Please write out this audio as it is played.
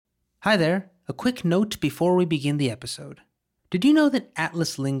Hi there, a quick note before we begin the episode. Did you know that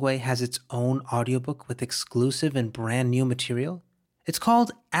Atlas Lingua has its own audiobook with exclusive and brand new material? It's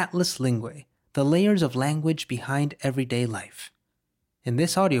called Atlas Lingua, The Layers of Language Behind Everyday Life. In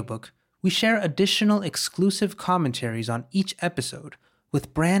this audiobook, we share additional exclusive commentaries on each episode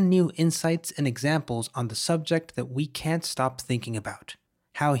with brand new insights and examples on the subject that we can't stop thinking about: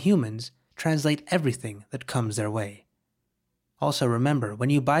 how humans translate everything that comes their way. Also remember, when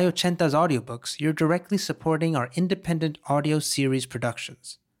you buy Ochenta's audiobooks, you're directly supporting our independent audio series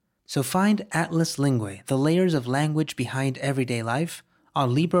productions. So find Atlas Lingua, The Layers of Language Behind Everyday Life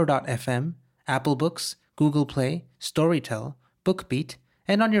on Libro.fm, Apple Books, Google Play, Storytel, BookBeat,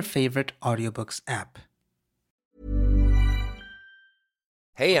 and on your favorite audiobooks app.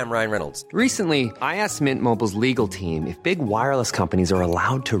 Hey, I'm Ryan Reynolds. Recently, I asked Mint Mobile's legal team if big wireless companies are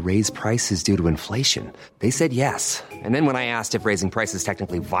allowed to raise prices due to inflation. They said yes. And then when I asked if raising prices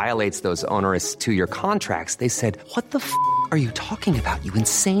technically violates those onerous two-year contracts, they said, "What the f*** are you talking about, you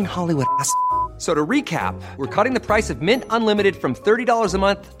insane Hollywood ass?" So to recap, we're cutting the price of Mint Unlimited from $30 a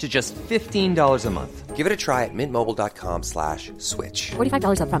month to just $15 a month. Give it a try at mintmobile.com/switch.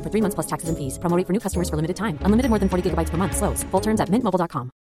 $45 up front for 3 months plus taxes and fees. Promo rate for new customers for limited time. Unlimited more than 40 gigabytes per month. Slows full terms at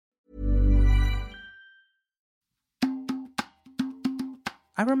mintmobile.com.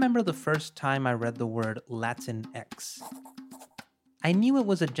 I remember the first time I read the word Latinx. I knew it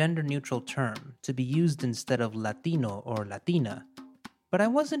was a gender-neutral term to be used instead of Latino or Latina, but I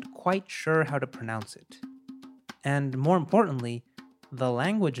wasn't quite sure how to pronounce it. And more importantly, the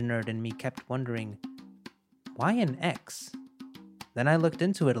language nerd in me kept wondering, why an X? Then I looked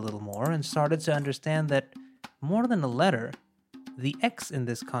into it a little more and started to understand that, more than a letter, the X in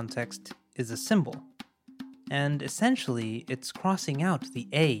this context is a symbol. And essentially, it's crossing out the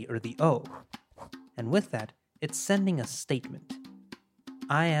A or the O. And with that, it's sending a statement.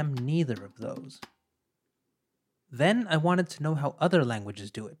 I am neither of those. Then I wanted to know how other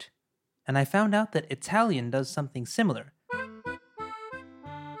languages do it, and I found out that Italian does something similar.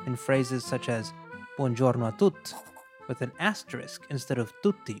 In phrases such as buongiorno a tutti, with an asterisk instead of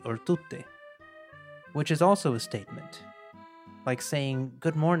tutti or tutte, which is also a statement, like saying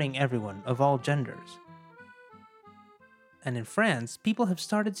good morning everyone of all genders. And in France, people have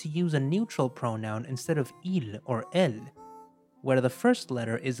started to use a neutral pronoun instead of il or elle, where the first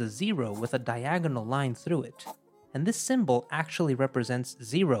letter is a zero with a diagonal line through it. And this symbol actually represents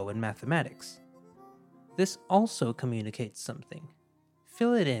 0 in mathematics. This also communicates something.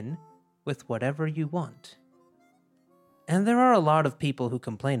 Fill it in with whatever you want. And there are a lot of people who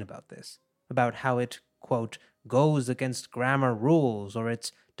complain about this, about how it, quote, goes against grammar rules or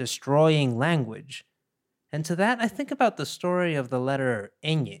it's destroying language. And to that, I think about the story of the letter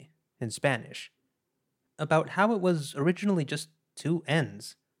ñ in Spanish, about how it was originally just 2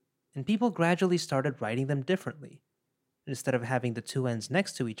 N's. And people gradually started writing them differently. Instead of having the 2 N's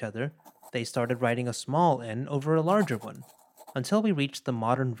next to each other, they started writing a small n over a larger one, until we reached the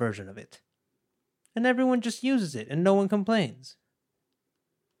modern version of it. And everyone just uses it, and no one complains.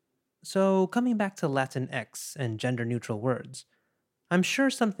 So, coming back to Latinx and gender-neutral words, I'm sure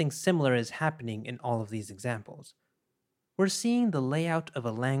something similar is happening in all of these examples. We're seeing the layout of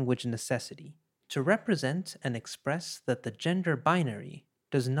a language necessity to represent and express that the gender binary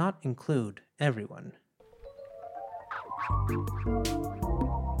does not include everyone.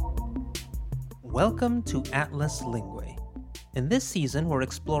 Welcome to Atlas Lingua. In this season, we're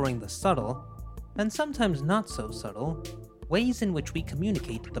exploring the subtle, and sometimes not so subtle, ways in which we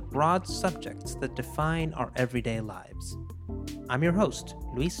communicate the broad subjects that define our everyday lives. I'm your host,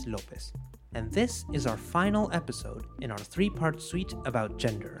 Luis Lopez, and this is our final episode in our 3-part suite about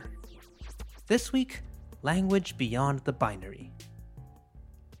gender. This week, language beyond the binary.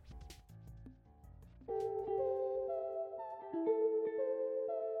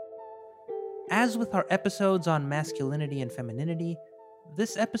 As with our episodes on masculinity and femininity,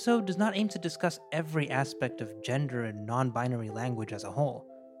 this episode does not aim to discuss every aspect of gender and non-binary language as a whole.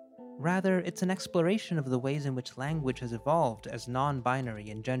 Rather, it's an exploration of the ways in which language has evolved as non-binary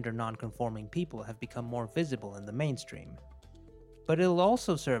and gender non-conforming people have become more visible in the mainstream. But it'll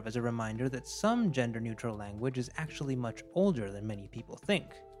also serve as a reminder that some gender-neutral language is actually much older than many people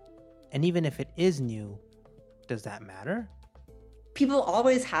think. And even if it is new, does that matter? People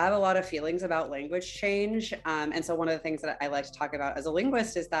always have a lot of feelings about language change. And so one of the things that I like to talk about as a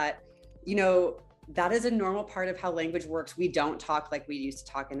linguist is that, that is a normal part of how language works. We don't talk like we used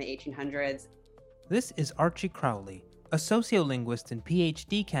to talk in the 1800s. This is Archie Crowley, a sociolinguist and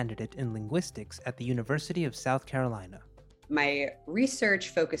PhD candidate in linguistics at the University of South Carolina. My research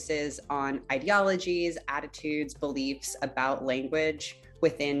focuses on ideologies, attitudes, beliefs about language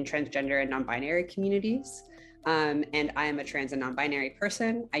within transgender and non-binary communities. And I am a trans and non-binary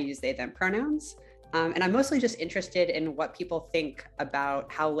person. I use they, them pronouns. And I'm mostly just interested in what people think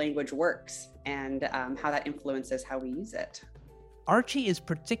about how language works and how that influences how we use it. Archie is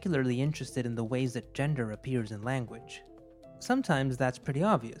particularly interested in the ways that gender appears in language. Sometimes that's pretty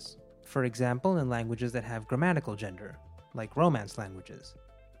obvious. For example, in languages that have grammatical gender, like Romance languages.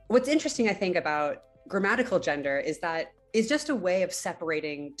 What's interesting, I think, about grammatical gender is that it's just a way of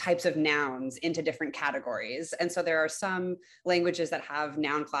separating types of nouns into different categories. And so there are some languages that have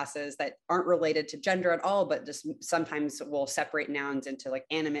noun classes that aren't related to gender at all, but just sometimes will separate nouns into like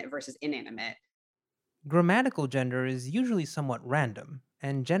animate versus inanimate. Grammatical gender is usually somewhat random,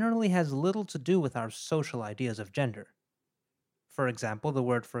 and generally has little to do with our social ideas of gender. For example, the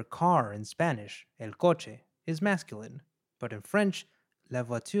word for car in Spanish, el coche, is masculine, but in French, la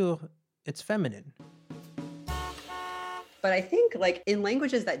voiture, it's feminine. But I think like in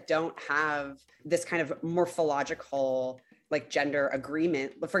languages that don't have this kind of morphological like gender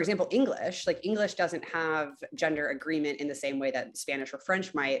agreement, for example, English doesn't have gender agreement in the same way that Spanish or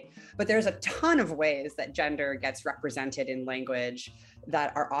French might, but there's a ton of ways that gender gets represented in language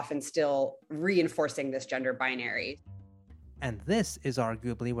that are often still reinforcing this gender binary. And this is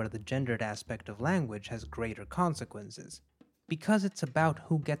arguably where the gendered aspect of language has greater consequences, because it's about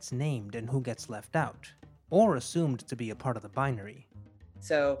who gets named and who gets left out, or assumed to be a part of the binary.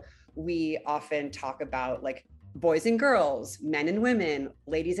 So we often talk about like boys and girls, men and women,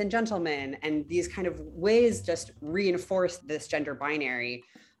 ladies and gentlemen, and these kind of ways just reinforce this gender binary,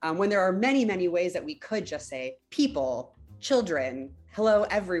 when there are many, many ways that we could just say people, children, hello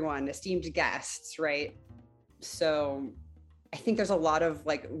everyone, esteemed guests, right? So I think there's a lot of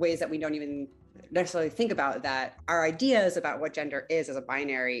like ways that we don't even necessarily think about that our ideas about what gender is as a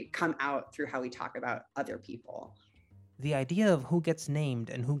binary come out through how we talk about other people. The idea of who gets named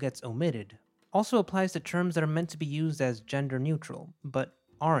and who gets omitted also applies to terms that are meant to be used as gender neutral, but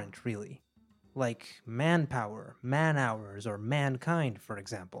aren't really. Like manpower, man-hours, or mankind, for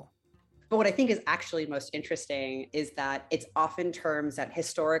example. But what I think is actually most interesting is that it's often terms that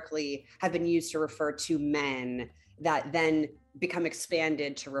historically have been used to refer to men that then become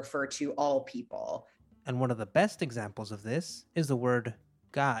expanded to refer to all people. And one of the best examples of this is the word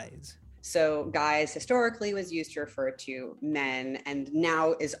guys. So guys historically was used to refer to men, and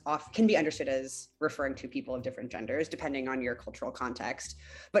now can be understood as referring to people of different genders, depending on your cultural context.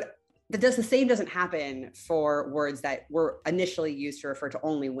 But the same doesn't happen for words that were initially used to refer to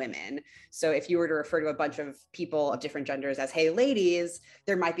only women. So if you were to refer to a bunch of people of different genders as, hey, ladies,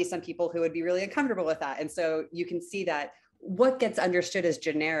 there might be some people who would be really uncomfortable with that. And so you can see that what gets understood as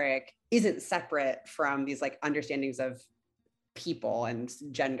generic isn't separate from these like understandings of people and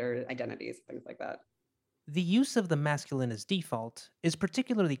gender identities, things like that. The use of the masculine as default is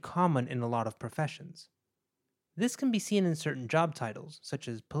particularly common in a lot of professions. This can be seen in certain job titles, such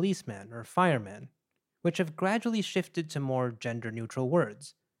as policeman or fireman, which have gradually shifted to more gender-neutral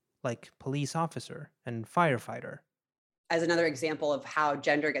words, like police officer and firefighter. As another example of how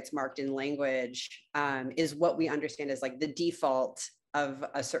gender gets marked in language, is what we understand as like the default of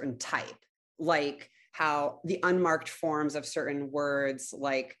a certain type, like how the unmarked forms of certain words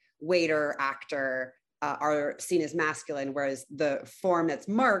like waiter, actor, are seen as masculine, whereas the form that's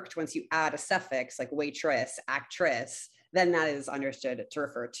marked, once you add a suffix like waitress, actress, then that is understood to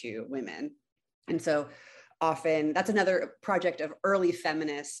refer to women. And so often that's another project of early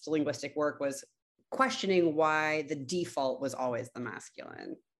feminist linguistic work, was questioning why the default was always the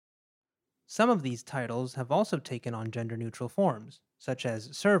masculine. Some of these titles have also taken on gender-neutral forms, such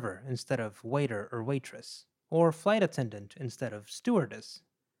as server instead of waiter or waitress, or flight attendant instead of stewardess.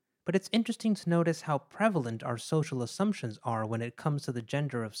 But it's interesting to notice how prevalent our social assumptions are when it comes to the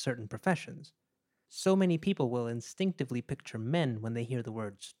gender of certain professions. So many people will instinctively picture men when they hear the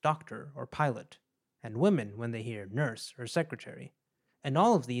words doctor or pilot, and women when they hear nurse or secretary. And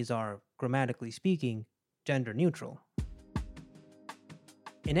all of these are, grammatically speaking, gender neutral.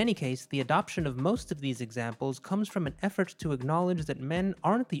 In any case, the adoption of most of these examples comes from an effort to acknowledge that men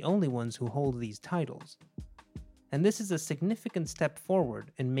aren't the only ones who hold these titles. And this is a significant step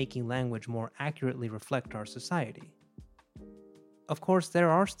forward in making language more accurately reflect our society. Of course, there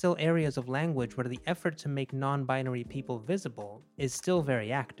are still areas of language where the effort to make non-binary people visible is still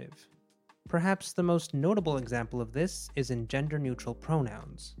very active. Perhaps the most notable example of this is in gender-neutral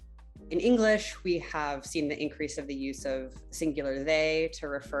pronouns. In English, we have seen the increase of the use of singular they to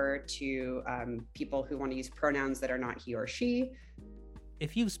refer to people who want to use pronouns that are not he or she.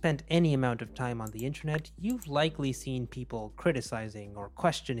 If you've spent any amount of time on the internet, you've likely seen people criticizing or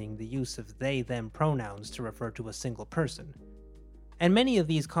questioning the use of they-them pronouns to refer to a single person. And many of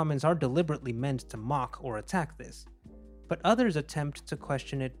these comments are deliberately meant to mock or attack this, but others attempt to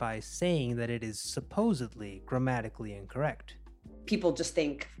question it by saying that it is supposedly grammatically incorrect. People just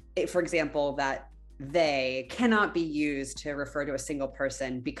think, for example, that they cannot be used to refer to a single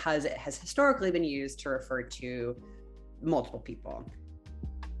person because it has historically been used to refer to multiple people.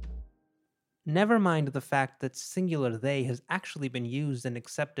 Never mind the fact that singular they has actually been used and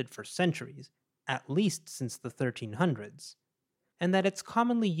accepted for centuries, at least since the 1300s, and that it's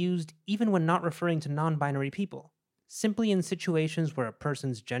commonly used even when not referring to non-binary people, simply in situations where a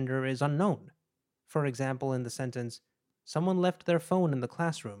person's gender is unknown. For example, in the sentence, "Someone left their phone in the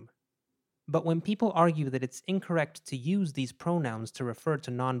classroom." But when people argue that it's incorrect to use these pronouns to refer to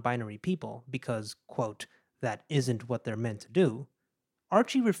non-binary people because, quote, that isn't what they're meant to do,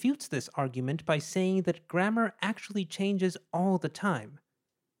 Archie refutes this argument by saying that grammar actually changes all the time.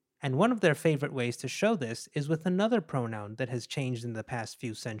 And one of their favorite ways to show this is with another pronoun that has changed in the past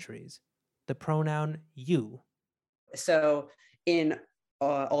few centuries, the pronoun you. So in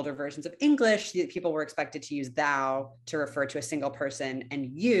older versions of English, people were expected to use thou to refer to a single person and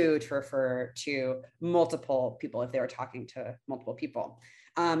you to refer to multiple people if they were talking to multiple people.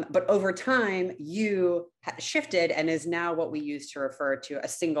 But over time, you shifted and is now what we use to refer to a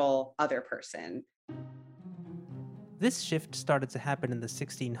single other person. This shift started to happen in the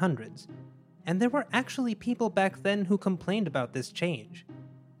 1600s, and there were actually people back then who complained about this change.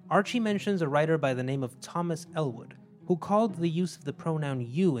 Archie mentions a writer by the name of Thomas Elwood, who called the use of the pronoun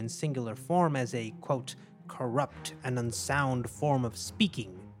you in singular form as a, quote, corrupt and unsound form of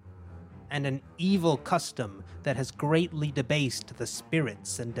speaking, and an evil custom that has greatly debased the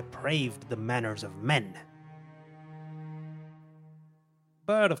spirits and depraved the manners of men.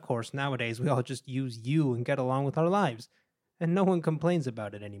 But of course, nowadays we all just use you and get along with our lives, and no one complains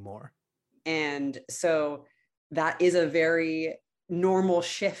about it anymore. And so that is a very normal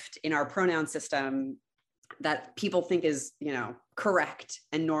shift in our pronoun system that people think is, correct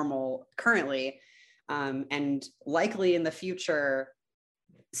and normal currently. And likely in the future,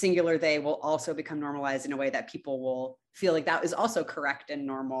 singular they will also become normalized in a way that people will feel like that is also correct and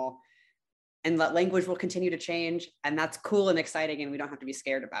normal, and that language will continue to change. And that's cool and exciting, and we don't have to be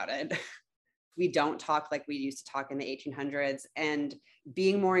scared about it. We don't talk like we used to talk in the 1800s, and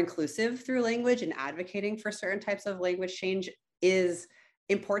being more inclusive through language and advocating for certain types of language change is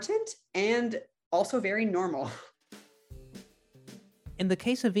important and also very normal. In the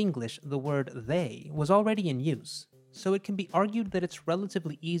case of English, the word they was already in use, so it can be argued that it's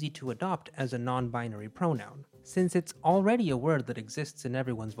relatively easy to adopt as a non-binary pronoun, since it's already a word that exists in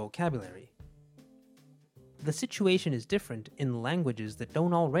everyone's vocabulary. The situation is different in languages that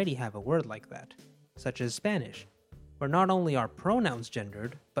don't already have a word like that, such as Spanish, where not only are pronouns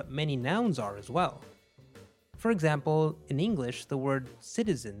gendered, but many nouns are as well. For example, in English, the word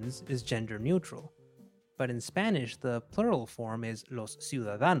citizens is gender neutral, but in Spanish, the plural form is los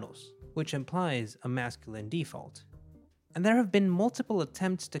ciudadanos, which implies a masculine default. And there have been multiple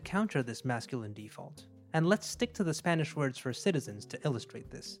attempts to counter this masculine default, and let's stick to the Spanish words for citizens to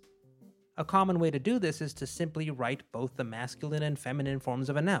illustrate this. A common way to do this is to simply write both the masculine and feminine forms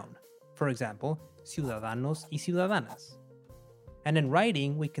of a noun, for example, ciudadanos y ciudadanas. And in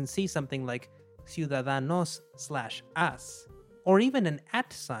writing, we can see something like ciudadanos/as, or even an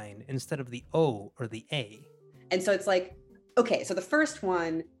at sign instead of the O or the A. And so it's like, okay, so the first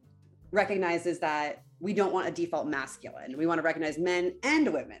one recognizes that we don't want a default masculine. We want to recognize men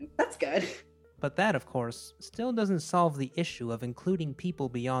and women. That's good. But that, of course, still doesn't solve the issue of including people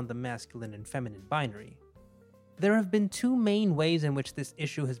beyond the masculine and feminine binary. There have been two main ways in which this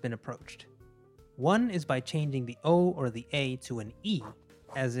issue has been approached. One is by changing the O or the A to an E,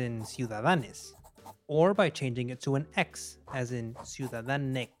 as in ciudadanes, or by changing it to an X, as in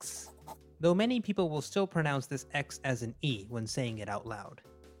ciudadanex, though many people will still pronounce this X as an E when saying it out loud.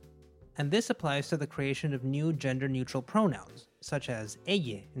 And this applies to the creation of new gender-neutral pronouns, such as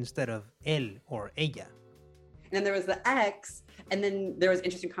ella instead of él or ella. And then there was the X, and then there was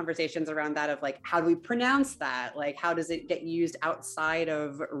interesting conversations around that of like, how do we pronounce that? Like, how does it get used outside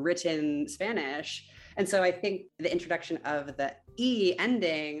of written Spanish? And so I think the introduction of the E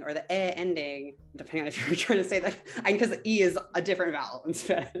ending or the E ending, depending on if you're trying to say that, because the E is a different vowel in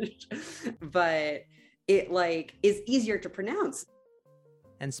Spanish, but it is easier to pronounce.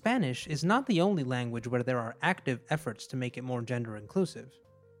 And Spanish is not the only language where there are active efforts to make it more gender inclusive.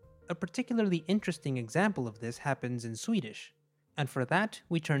 A particularly interesting example of this happens in Swedish, and for that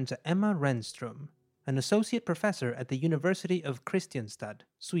we turn to Emma Renström, an associate professor at the University of Kristianstad,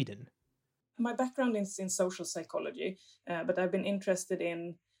 Sweden. My background is in social psychology, but I've been interested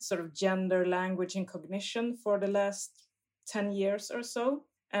in sort of gender, language, and cognition for the last 10 years or so.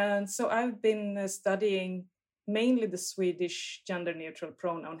 And so I've been studying mainly the Swedish gender-neutral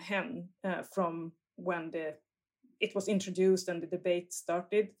pronoun hen from when it was introduced and the debate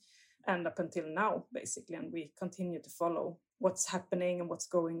started and up until now, basically. And we continue to follow what's happening and what's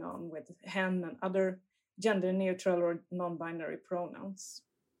going on with hen and other gender-neutral or non-binary pronouns.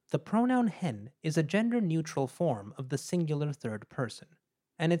 The pronoun hen is a gender-neutral form of the singular third person,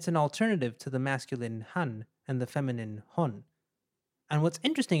 and it's an alternative to the masculine han and the feminine hon. And what's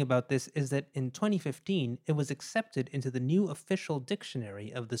interesting about this is that in 2015, it was accepted into the new official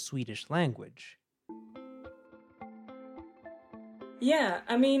dictionary of the Swedish language. Yeah,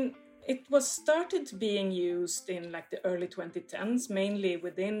 I mean, it was started being used in like the early 2010s, mainly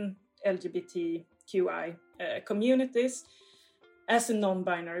within LGBTQI communities as a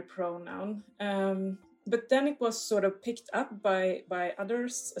non-binary pronoun. But then it was sort of picked up by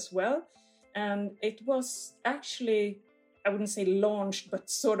others as well. And it was actually, I wouldn't say launched, but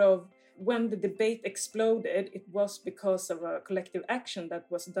sort of when the debate exploded, it was because of a collective action that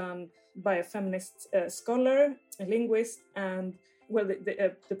was done by a feminist scholar, a linguist, and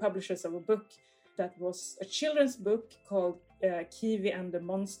the publishers of a book that was a children's book called Kiwi and the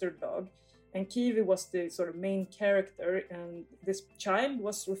Monster Dog. And Kiwi was the sort of main character, and this child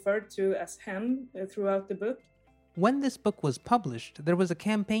was referred to as hen throughout the book. When this book was published, there was a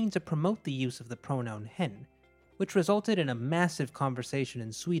campaign to promote the use of the pronoun hen, which resulted in a massive conversation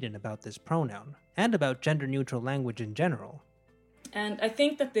in Sweden about this pronoun, and about gender-neutral language in general. And I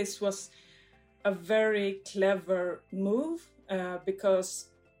think that this was a very clever move, because,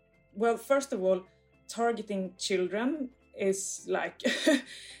 well, first of all, targeting children is like,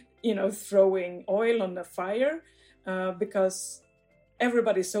 throwing oil on the fire, because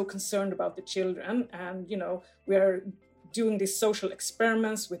everybody's so concerned about the children, and, we are doing these social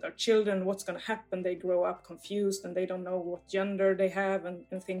experiments with our children. What's going to happen? They grow up confused and they don't know what gender they have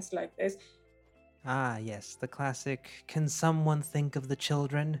and things like this. Ah, yes, the classic, can someone think of the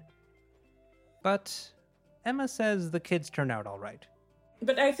children? But Emma says the kids turn out all right.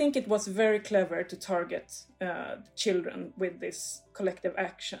 But I think it was very clever to target children with this collective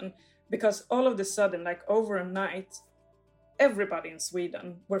action, because all of a sudden, like over a night, everybody in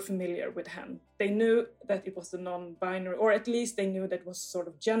Sweden were familiar with hen. They knew that it was a non-binary, or at least they knew that it was sort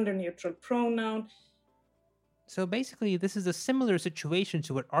of gender-neutral pronoun. So basically, this is a similar situation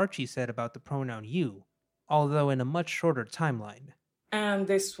to what Archie said about the pronoun you, although in a much shorter timeline. And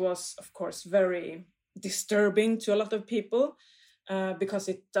this was, of course, very disturbing to a lot of people, because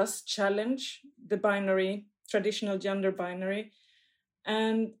it does challenge the binary, traditional gender binary.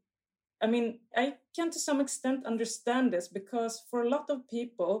 And I mean, I can to some extent understand this, because for a lot of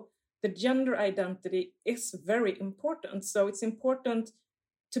people, the gender identity is very important. So it's important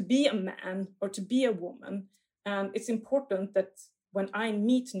to be a man or to be a woman. And it's important that when I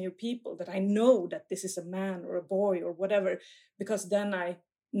meet new people, that I know that this is a man or a boy or whatever, because then I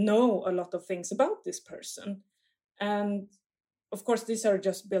know a lot of things about this person. And of course, these are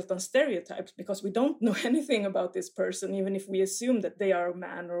just built on stereotypes, because we don't know anything about this person, even if we assume that they are a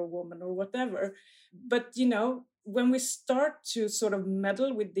man or a woman or whatever. But, when we start to sort of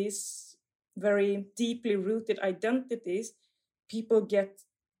meddle with these very deeply rooted identities, people get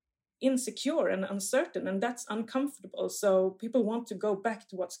insecure and uncertain, and that's uncomfortable. So people want to go back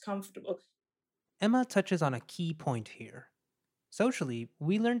to what's comfortable. Emma touches on a key point here. Socially,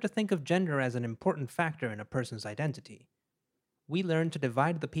 we learn to think of gender as an important factor in a person's identity. We learn to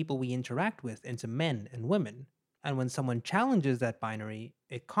divide the people we interact with into men and women, and when someone challenges that binary,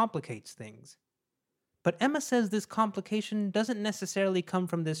 it complicates things. But Emma says this complication doesn't necessarily come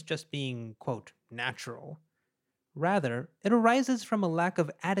from this just being, quote, natural. Rather, it arises from a lack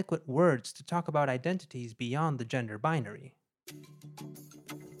of adequate words to talk about identities beyond the gender binary.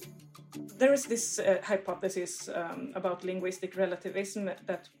 There is this hypothesis about linguistic relativism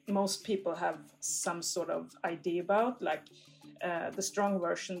that most people have some sort of idea about, like the strong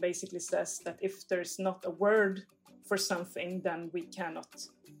version basically says that if there's not a word for something, then we cannot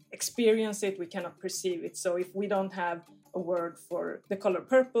experience it, we cannot perceive it. So if we don't have a word for the color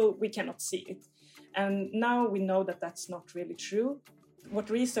purple, we cannot see it. And now we know that that's not really true. What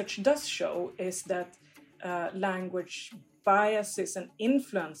research does show is that language biases and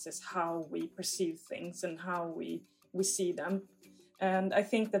influences how we perceive things and how we see them. And I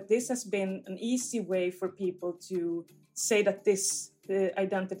think that this has been an easy way for people to say that this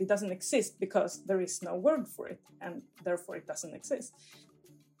identity doesn't exist because there is no word for it, and therefore it doesn't exist.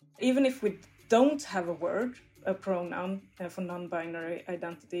 Even if we don't have a word, a pronoun for non-binary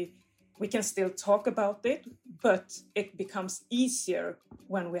identity, we can still talk about it, but it becomes easier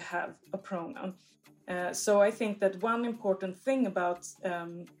when we have a pronoun. So I think that one important thing about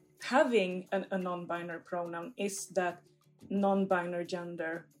having a non-binary pronoun is that non-binary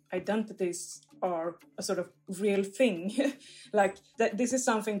gender identities are a sort of real thing. Like that this is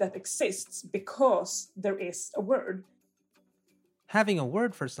something that exists because there is a word. Having a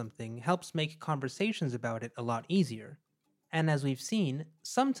word for something helps make conversations about it a lot easier. And as we've seen,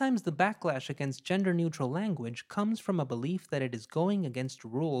 sometimes the backlash against gender-neutral language comes from a belief that it is going against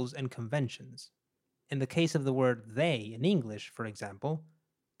rules and conventions. In the case of the word they in English, for example,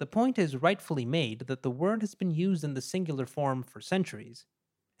 the point is rightfully made that the word has been used in the singular form for centuries,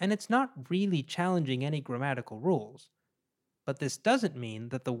 and it's not really challenging any grammatical rules. But this doesn't mean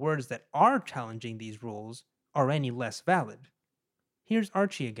that the words that are challenging these rules are any less valid. Here's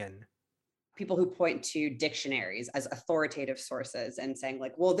Archie again. People who point to dictionaries as authoritative sources and saying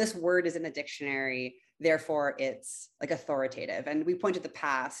like, well, this word is in a dictionary, therefore it's like authoritative. And we point to the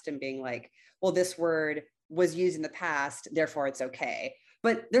past and being like, well, this word was used in the past, therefore it's okay.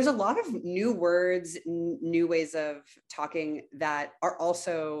 But there's a lot of new words, new ways of talking that are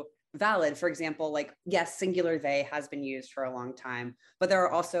also valid. For example, like, yes, singular they has been used for a long time, but there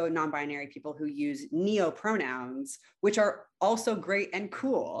are also non-binary people who use neopronouns, which are also great and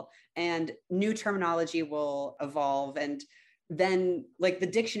cool. And new terminology will evolve. And then like the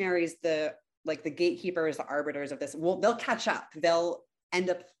dictionaries, the gatekeepers, the arbiters of this, they'll catch up. They'll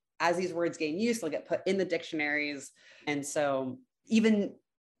end up, as these words gain use, they'll get put in the dictionaries. And so even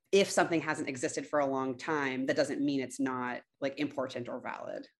if something hasn't existed for a long time, that doesn't mean it's not like important or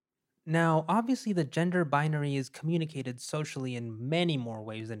valid. Now, obviously, the gender binary is communicated socially in many more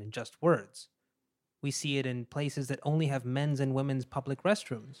ways than in just words. We see it in places that only have men's and women's public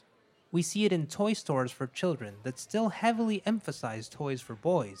restrooms. We see it in toy stores for children that still heavily emphasize toys for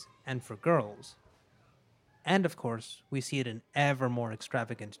boys and for girls. And of course, we see it in ever more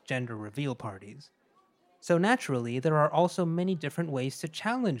extravagant gender reveal parties. So naturally, there are also many different ways to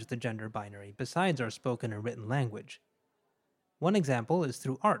challenge the gender binary besides our spoken and written language. One example is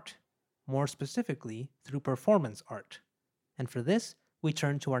through art. More specifically, through performance art. And for this, we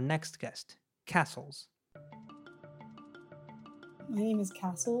turn to our next guest, Castles. My name is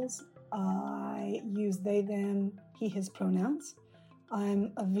Castles. I use they, them, he, his pronouns.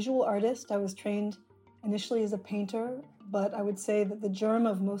 I'm a visual artist. I was trained initially as a painter, but I would say that the germ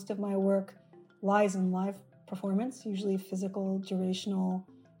of most of my work lies in live performance, usually physical, durational,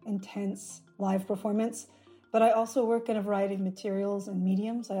 intense live performance. But I also work in a variety of materials and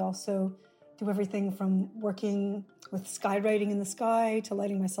mediums. I also do everything from working with skywriting in the sky to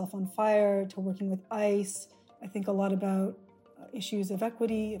lighting myself on fire to working with ice. I think a lot about issues of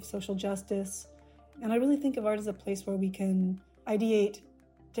equity, of social justice. And I really think of art as a place where we can ideate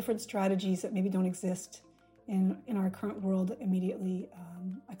different strategies that maybe don't exist in our current world immediately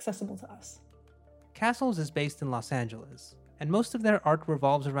accessible to us. Castles is based in Los Angeles, and most of their art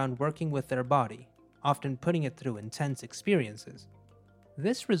revolves around working with their body, often putting it through intense experiences.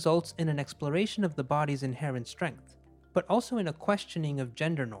 This results in an exploration of the body's inherent strength, but also in a questioning of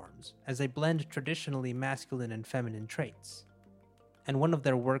gender norms as they blend traditionally masculine and feminine traits. And one of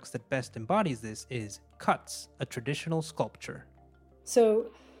their works that best embodies this is Cuts, a traditional sculpture. So,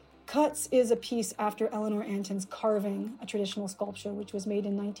 Cuts is a piece after Eleanor Anton's Carving, a traditional sculpture, which was made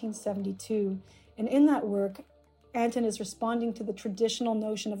in 1972. And in that work, Anton is responding to the traditional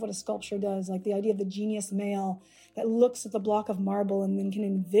notion of what a sculpture does, like the idea of the genius male that looks at the block of marble and then can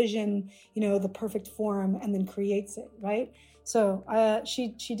envision, the perfect form and then creates it, right? So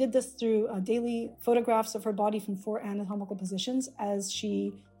she did this through daily photographs of her body from 4 anatomical positions as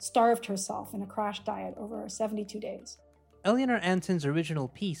she starved herself in a crash diet over 72 days. Eleanor Anton's original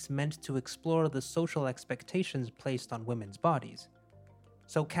piece meant to explore the social expectations placed on women's bodies.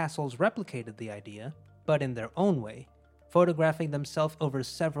 So Castles replicated the idea, but in their own way, photographing themselves over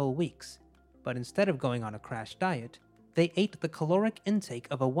several weeks. But instead of going on a crash diet, they ate the caloric intake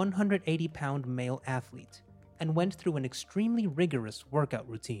of a 180-pound male athlete and went through an extremely rigorous workout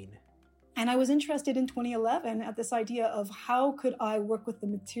routine. And I was interested in 2011 at this idea of how could I work with the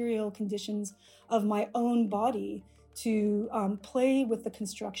material conditions of my own body to play with the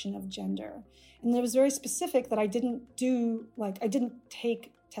construction of gender. And it was very specific that I didn't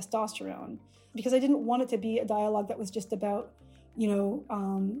take testosterone, because I didn't want it to be a dialogue that was just about,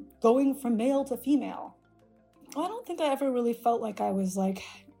 going from male to female. I don't think I ever really felt like I was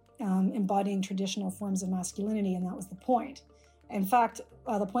embodying traditional forms of masculinity, and that was the point. In fact,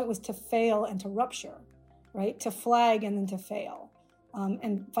 the point was to fail and to rupture, right? To flag and then to fail.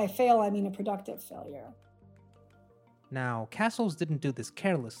 And by fail, I mean a productive failure. Now, Castles didn't do this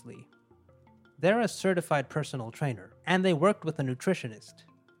carelessly. They're a certified personal trainer, and they worked with a nutritionist.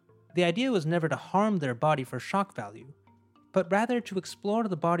 The idea was never to harm their body for shock value, but rather to explore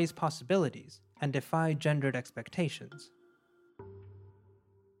the body's possibilities and defy gendered expectations.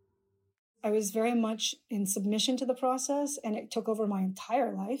 I was very much in submission to the process, and it took over my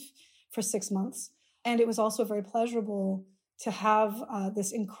entire life for 6 months. And it was also very pleasurable to have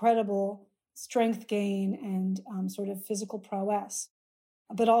this incredible strength gain and sort of physical prowess,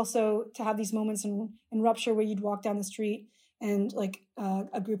 but also to have these moments in rupture where you'd walk down the street and like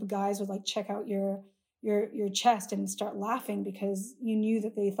a group of guys would like check out your chest and start laughing because you knew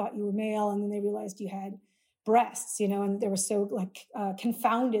that they thought you were male, and then they realized you had breasts, and they were so like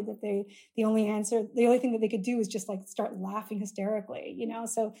confounded that the only thing that they could do is just like start laughing hysterically,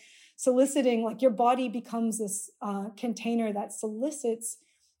 so soliciting, like your body becomes this container that solicits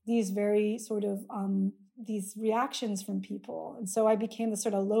these very sort of these reactions from people. And so I became the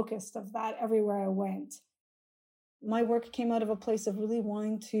sort of locust of that everywhere I went. My work came out of a place of really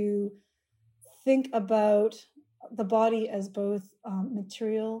wanting to think about the body as both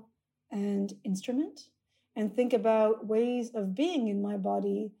material and instrument, and think about ways of being in my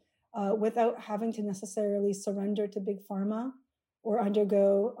body without having to necessarily surrender to big pharma or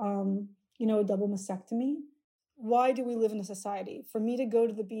undergo, a double mastectomy. Why do we live in a society? For me to go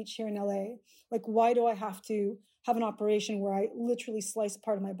to the beach here in LA, like, why do I have to have an operation where I literally slice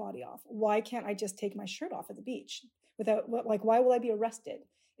part of my body off? Why can't I just take my shirt off at the beach without, like, why will I be arrested?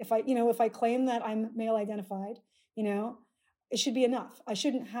 If I claim that I'm male identified, it should be enough. I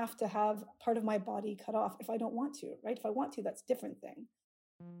shouldn't have to have part of my body cut off if I don't want to, right? If I want to, that's a different thing.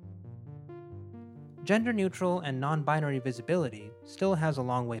 Gender-neutral and non-binary visibility still has a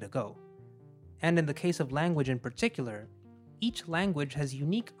long way to go. And in the case of language in particular, each language has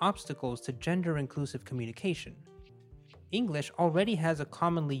unique obstacles to gender-inclusive communication. English already has a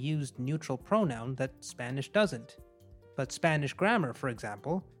commonly used neutral pronoun that Spanish doesn't. But Spanish grammar, for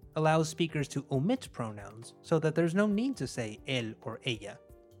example, allows speakers to omit pronouns so that there's no need to say él or ella,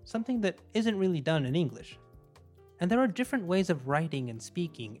 something that isn't really done in English. And there are different ways of writing and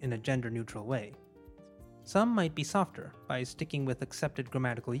speaking in a gender-neutral way. Some might be softer, by sticking with accepted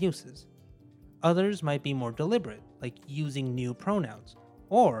grammatical uses. Others might be more deliberate, like using new pronouns,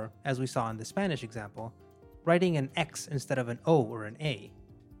 or, as we saw in the Spanish example, writing an X instead of an O or an A.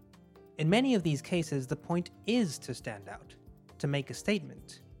 In many of these cases, the point is to stand out, to make a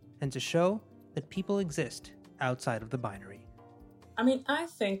statement, and to show that people exist outside of the binary. I mean, I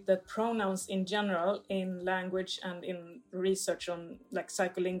think that pronouns in general, in language and in research on like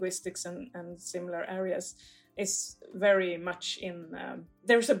psycholinguistics and similar areas, is very much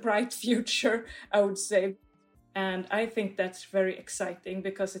there's a bright future, I would say. And I think that's very exciting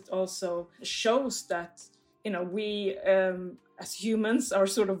because it also shows that, we as humans are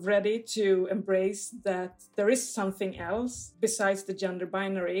sort of ready to embrace that there is something else besides the gender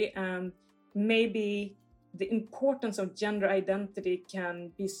binary, and maybe the importance of gender identity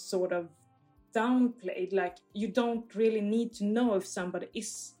can be sort of downplayed. Like, you don't really need to know if somebody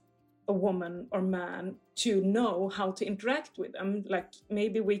is a woman or man to know how to interact with them. Like,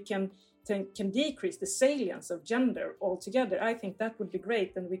 maybe we can decrease the salience of gender altogether. I think that would be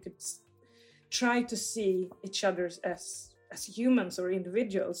great, and we could try to see each other as humans or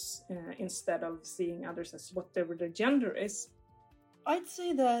individuals instead of seeing others as whatever their gender is. I'd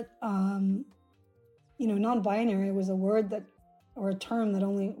say that non-binary was a word or a term that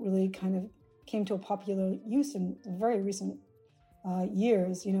only really kind of came to a popular use in very recent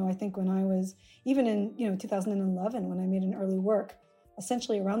years. I think when I was, even in 2011, when I made an early work,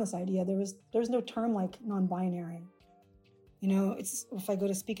 essentially around this idea, there's no term like non-binary. It's, if I go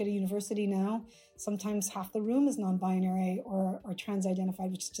to speak at a university now, sometimes half the room is non-binary or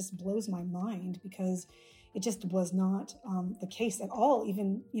trans-identified, which just blows my mind because it just was not the case at all.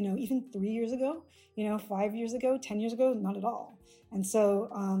 Even 3 years ago, 5 years ago, 10 years ago, not at all. And so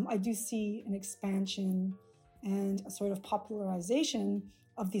I do see an expansion and a sort of popularization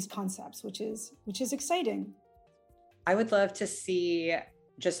of these concepts, which is exciting. I would love to see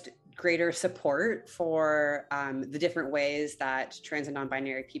just greater support for the different ways that trans and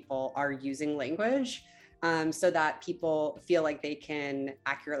non-binary people are using language, so that people feel like they can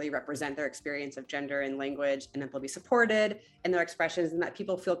accurately represent their experience of gender in language, and that they'll be supported in their expressions, and that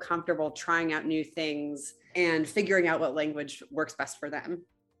people feel comfortable trying out new things and figuring out what language works best for them.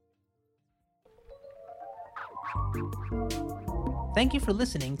 Thank you for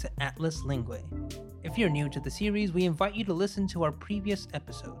listening to Atlas Linguae. If you're new to the series, we invite you to listen to our previous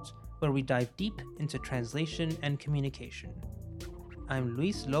episodes, where we dive deep into translation and communication. I'm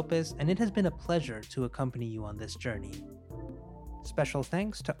Luis Lopez, and it has been a pleasure to accompany you on this journey. Special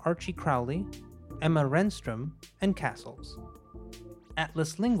thanks to Archie Crowley, Emma Renstrom, and Castles.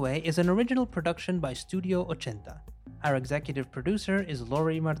 Atlas Lingüe is an original production by Studio Ochenta. Our executive producer is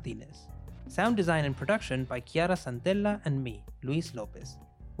Lori Martinez. Sound design and production by Chiara Santella and me, Luis Lopez,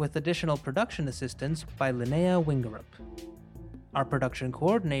 with additional production assistance by Linnea Wingerup. Our production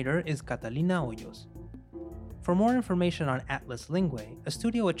coordinator is Catalina Hoyos. For more information on Atlas Lingüe, a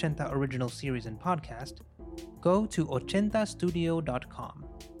Studio Ochenta original series and podcast, go to ochentastudio.com.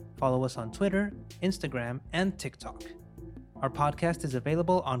 Follow us on Twitter, Instagram, and TikTok. Our podcast is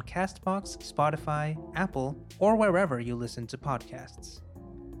available on Castbox, Spotify, Apple, or wherever you listen to podcasts.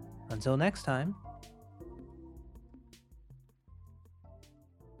 Until next time.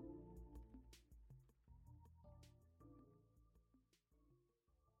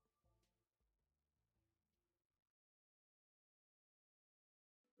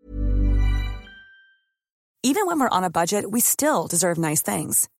 Even when we're on a budget, we still deserve nice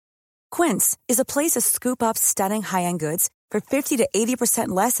things. Quince is a place to scoop up stunning high-end goods for 50 to 80%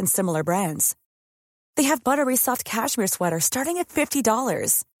 less than similar brands. They have buttery soft cashmere sweaters starting at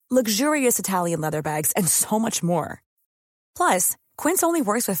 $50, luxurious Italian leather bags, and so much more. Plus, Quince only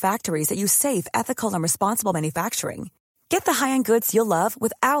works with factories that use safe, ethical, and responsible manufacturing. Get the high-end goods you'll love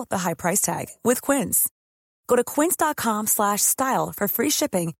without the high price tag with Quince. Go to quince.com/style for free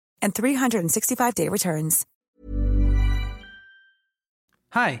shipping and 365-day returns.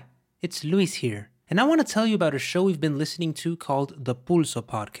 Hi, it's Luis here, and I want to tell you about a show we've been listening to called the Pulso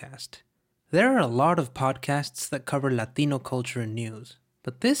Podcast. There are a lot of podcasts that cover Latino culture and news,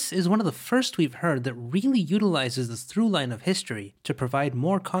 but this is one of the first we've heard that really utilizes the through line of history to provide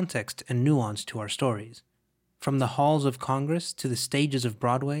more context and nuance to our stories. From the halls of Congress to the stages of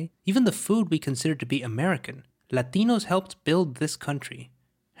Broadway, even the food we consider to be American, Latinos helped build this country,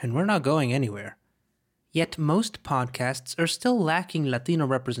 and we're not going anywhere. Yet most podcasts are still lacking Latino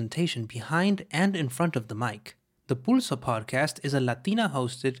representation behind and in front of the mic. The Pulso Podcast is a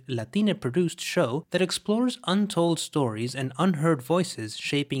Latina-hosted, Latina-produced show that explores untold stories and unheard voices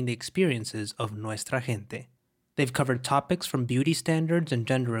shaping the experiences of nuestra gente. They've covered topics from beauty standards and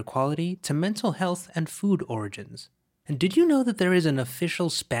gender equality to mental health and food origins. And did you know that there is an official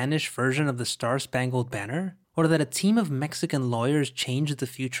Spanish version of the Star-Spangled Banner? Or that a team of Mexican lawyers changed the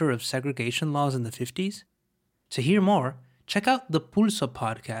future of segregation laws in the 50s? To hear more, check out the Pulso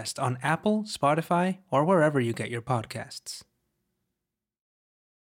Podcast on Apple, Spotify, or wherever you get your podcasts.